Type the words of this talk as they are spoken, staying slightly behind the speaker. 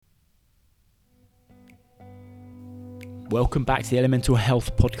Welcome back to the Elemental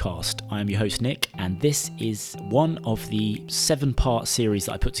Health Podcast. I am your host Nick, and this is one of the 7-part series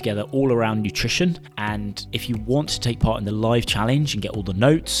that I put together all around nutrition. And if you want to take part in the live challenge and get all the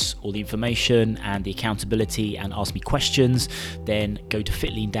notes, all the information and the accountability and ask me questions, then go to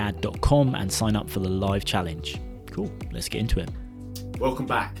fitleandad.com and sign up for the live challenge. Cool, let's get into it. Welcome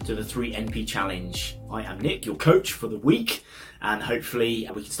back to the 3NP challenge. I am Nick, your coach for the week, and hopefully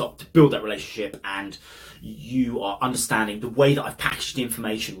we can start to build that relationship and you are understanding the way that I've packaged the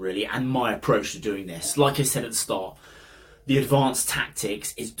information really and my approach to doing this. Like I said at the start, the advanced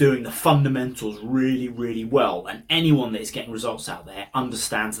tactics is doing the fundamentals really, really well, and anyone that is getting results out there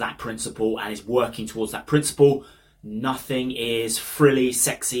understands that principle and is working towards that principle. Nothing is frilly,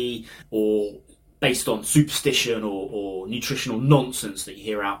 sexy, or based on superstition or nutritional nonsense that you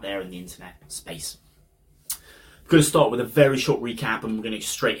hear out there in the internet space. I'm going to start with a very short recap and we're going to get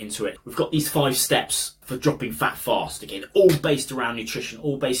straight into it. We've got these 5 steps for dropping fat fast. Again, all based around nutrition,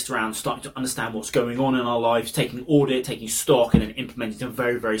 all based around starting to understand what's going on in our lives, taking audit, taking stock, and then implementing some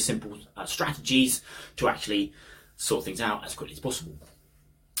very, very simple strategies to actually sort things out as quickly as possible.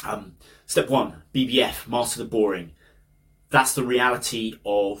 Step 1, BBF, master the boring. That's the reality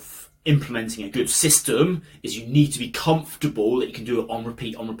of implementing a good system, is you need to be comfortable that you can do it on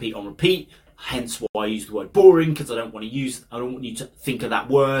repeat, on repeat, on repeat. Hence why I use the word boring, because I don't want you to think of that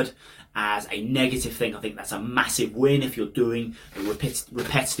word as a negative thing. I think that's a massive win. If you're doing a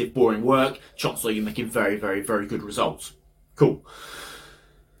repetitive, boring work, chances are you're making very, very, very good results. Cool.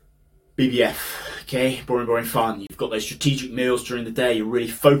 BBF, okay, boring, fun. You've got those strategic meals during the day. You're really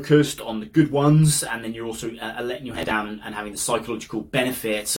focused on the good ones, and then you're also letting your head down and having the psychological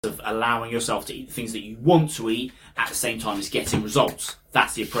benefits of allowing yourself to eat the things that you want to eat at the same time as getting results.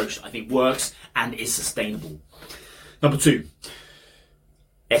 That's the approach that I think works and is sustainable. Number 2,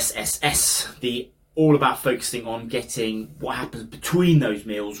 SSS, all about focusing on getting what happens between those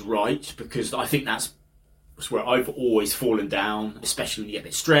meals right, because I think that's where I've always fallen down, especially when you get a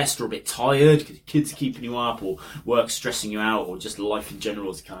bit stressed or a bit tired because your kids are keeping you up, or work stressing you out, or just life in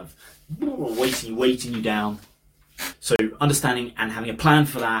general is kind of weighting you down. So understanding and having a plan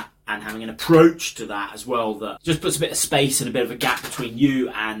for that and having an approach to that as well that just puts a bit of space and a bit of a gap between you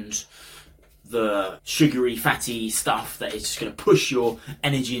and the sugary, fatty stuff that is just going to push your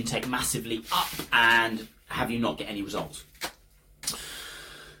energy intake massively up and have you not get any results.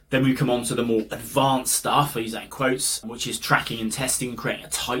 Then we come on to the more advanced stuff, I use that in quotes, which is tracking and testing and creating a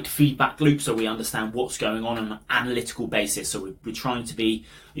tight feedback loop so we understand what's going on an analytical basis. So we're trying to be,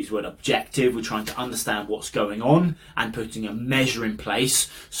 use the word objective, we're trying to understand what's going on and putting a measure in place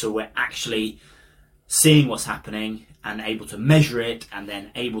so we're actually seeing what's happening and able to measure it and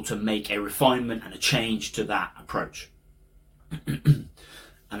then able to make a refinement and a change to that approach. And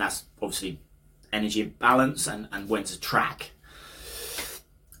that's obviously energy balance and when to track.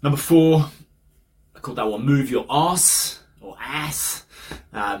 Number 4, I call that one move your arse or ass.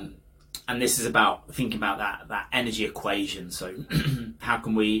 And this is about thinking about that energy equation. So how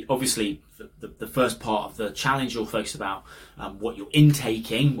can we, obviously the first part of the challenge you'll focus about what you're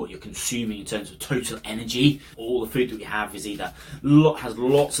intaking, what you're consuming in terms of total energy. All the food that we have is either has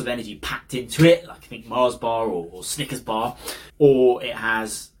lots of energy packed into it, like I think Mars bar or Snickers bar, or it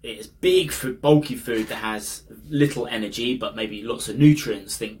is big food, bulky food that has little energy but maybe lots of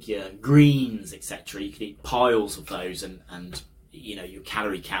nutrients. Think your greens, etc. You could eat piles of those and you know, your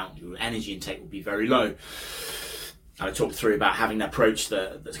calorie count, your energy intake will be very low. I talked through about having an approach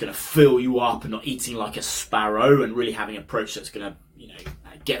that's going to fill you up and not eating like a sparrow, and really having an approach that's going to, you know,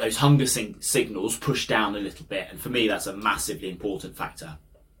 get those hunger signals pushed down a little bit. And for me, that's a massively important factor.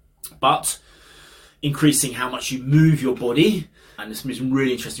 But increasing how much you move your body, and there's some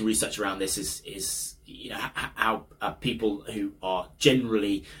really interesting research around this, is you know, how people who are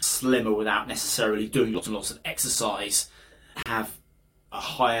generally slimmer without necessarily doing lots and lots of exercise have a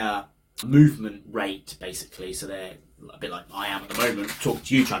higher movement rate, basically. So they're a bit like I am at the moment, talking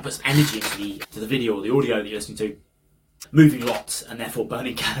to you, trying to put some energy into the video or the audio that you're listening to, moving lots and therefore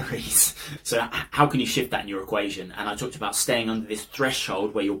burning calories. So how can you shift that in your equation? And I talked about staying under this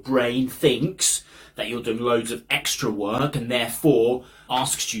threshold where your brain thinks that you're doing loads of extra work and therefore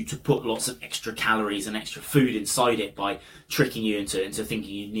asks you to put lots of extra calories and extra food inside it by tricking you into thinking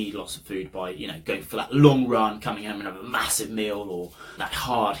you need lots of food by, you know, going for that long run, coming home and having a massive meal, or that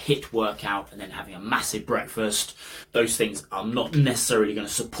hard hit workout and then having a massive breakfast. Those things are not necessarily going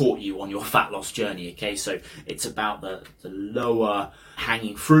to support you on your fat loss journey, okay? So it's about the lower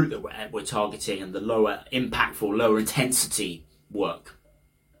hanging fruit that we're targeting and the lower impactful, lower intensity work.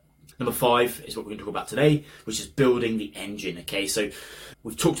 Number 5 is what we're going to talk about today, which is building the engine. Okay, so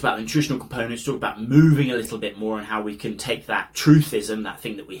we've talked about the nutritional components, talked about moving a little bit more and how we can take that truthism, that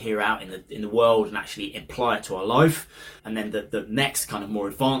thing that we hear out in the world, and actually apply it to our life. And then the next kind of more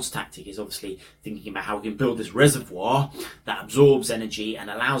advanced tactic is obviously thinking about how we can build this reservoir that absorbs energy and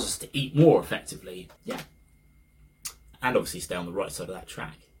allows us to eat more effectively. Yeah. And obviously stay on the right side of that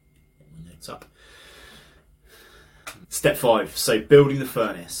track. Get my notes up. Step 5, so building the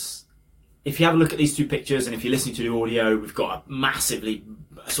furnace. If you have a look at these 2 pictures, and if you're listening to the audio, we've got a massively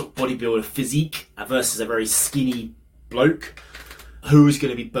sort of bodybuilder physique versus a very skinny bloke who is going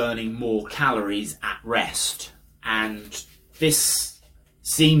to be burning more calories at rest. And this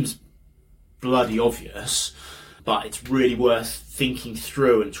seems bloody obvious, but it's really worth thinking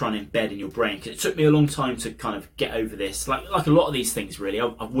through and trying to embed in your brain, because it took me a long time to kind of get over this. Like a lot of these things, really. I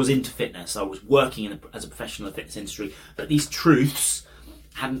was into fitness. I was working as a professional in the fitness industry, but these truths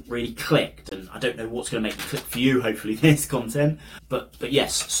hadn't really clicked, and I don't know what's going to make them click for you, hopefully, this content. But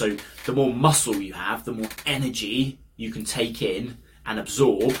yes, so the more muscle you have, the more energy you can take in and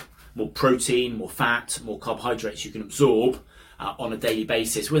absorb, more protein, more fat, more carbohydrates you can absorb on a daily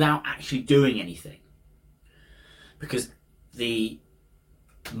basis without actually doing anything. Because the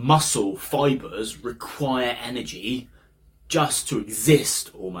muscle fibers require energy just to exist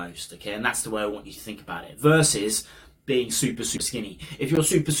almost, okay? And that's the way I want you to think about it, versus being super skinny. If you're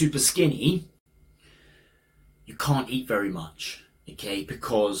super skinny, you can't eat very much, okay?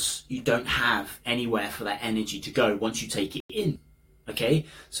 Because you don't have anywhere for that energy to go once you take it in, okay?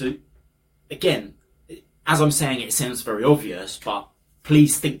 So again, as I'm saying, it sounds very obvious, but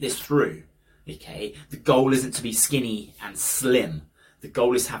please think this through, okay? The goal isn't to be skinny and slim. The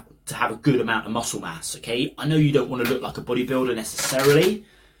goal is to have a good amount of muscle mass, okay? I know you don't want to look like a bodybuilder necessarily.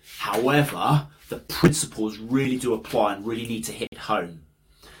 However, the principles really do apply and really need to hit home.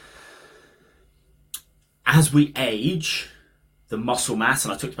 As we age, the muscle mass,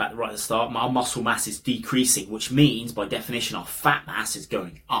 and I talked about it right at the start, our muscle mass is decreasing, which means by definition our fat mass is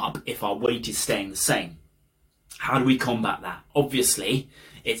going up if our weight is staying the same. How do we combat that? Obviously,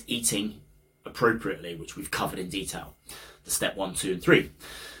 it's eating appropriately, which we've covered in detail, the step 1, 2, and 3.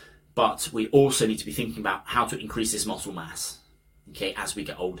 But we also need to be thinking about how to increase this muscle mass, okay, as we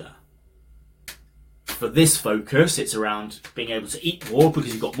get older. For this focus, it's around being able to eat more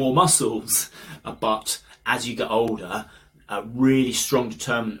because you've got more muscles. But as you get older, a really strong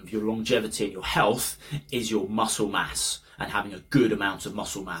determinant of your longevity and your health is your muscle mass and having a good amount of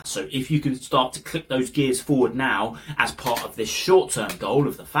muscle mass. So if you can start to click those gears forward now as part of this short-term goal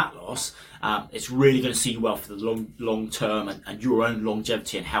of the fat loss, it's really going to see you well for the long term and your own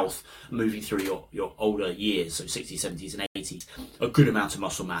longevity and health moving through your older years, so 60s, 70s and 80s. A good amount of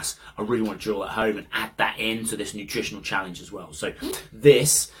muscle mass. I really want to drill that home and add that into this nutritional challenge as well. So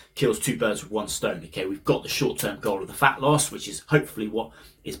this kills 2 birds with 1 stone. Okay, we've got the short-term goal of the fat loss, which is hopefully what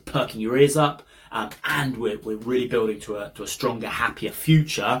is perking your ears up. And we're really building to a stronger, happier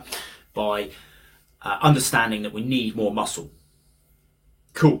future by understanding that we need more muscle.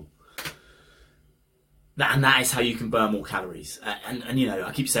 Cool. And that is how you can burn more calories. And you know,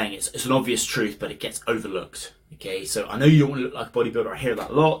 I keep saying it's an obvious truth, but it gets overlooked. Okay, so I know you don't want to look like a bodybuilder. I hear that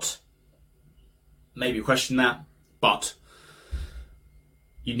a lot. Maybe you question that, but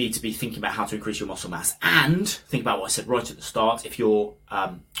you need to be thinking about how to increase your muscle mass. And think about what I said right at the start. If your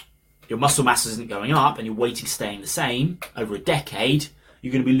muscle mass isn't going up and your weight is staying the same over a decade,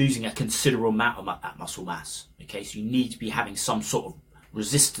 you're going to be losing a considerable amount of that muscle mass. Okay, so you need to be having some sort of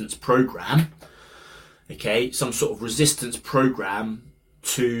resistance program. Okay, some sort of resistance program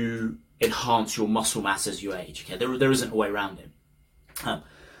to enhance your muscle mass as you age. Okay, there isn't a way around it. A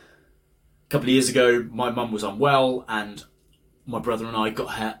couple of years ago, my mum was unwell, and my brother and I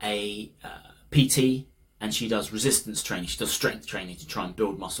got her a PT, and she does resistance training. She does strength training to try and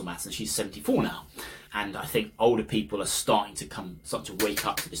build muscle mass, and she's 74 now. And I think older people are starting to wake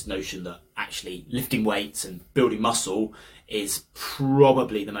up to this notion that actually lifting weights and building muscle is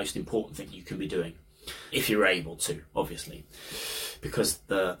probably the most important thing you can be doing, if you're able to, obviously, because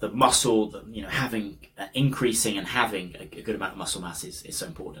the muscle, having increasing and having a good amount of muscle mass is so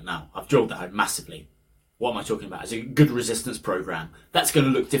important. Now, I've drilled that home massively. What am I talking about? It's a good resistance program. That's going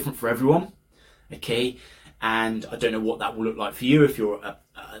to look different for everyone, okay? And I don't know what that will look like for you. If you're at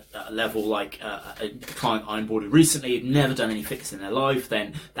a level like a client I onboarded recently, who've never done any fitness in their life,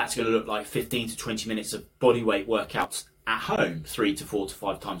 then that's going to look like 15 to 20 minutes of body weight workouts at home, 3 to 4 to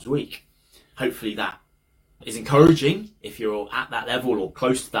 5 times a week. Hopefully that is encouraging if you're at that level or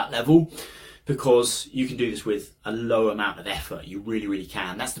close to that level, because you can do this with a low amount of effort. You really, really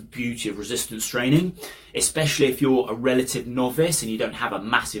can. That's the beauty of resistance training, especially if you're a relative novice and you don't have a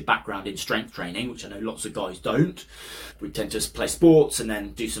massive background in strength training, which I know lots of guys don't. We tend to play sports and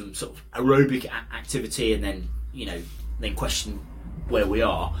then do some sort of aerobic activity and then, then question where we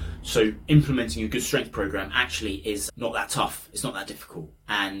are. So implementing a good strength program actually is not that tough. It's not that difficult.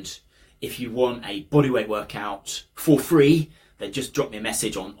 And if you want a bodyweight workout for free, then just drop me a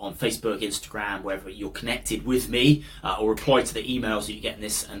message on Facebook, Instagram, wherever you're connected with me, or reply to the emails that you get in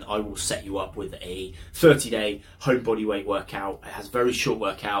this, and I will set you up with a 30-day home bodyweight workout. It has very short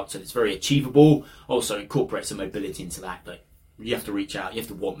workouts and it's very achievable. Also incorporates some mobility into that, but you have to reach out, you have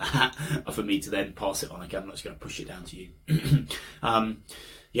to want that for me to then pass it on. Again, I'm not just going to push it down to you.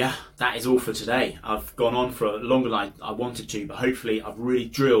 Yeah, that is all for today. I've gone on for longer than I wanted to, but hopefully I've really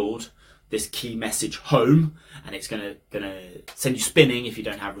drilled this key message home, and it's gonna send you spinning if you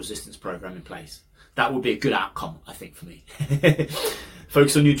don't have a resistance program in place. That would be a good outcome, I think, for me.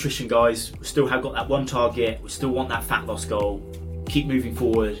 Focus on nutrition, guys. We still have got that one target. We still want that fat loss goal. Keep moving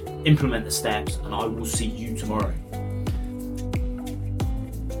forward, implement the steps, and I will see you tomorrow.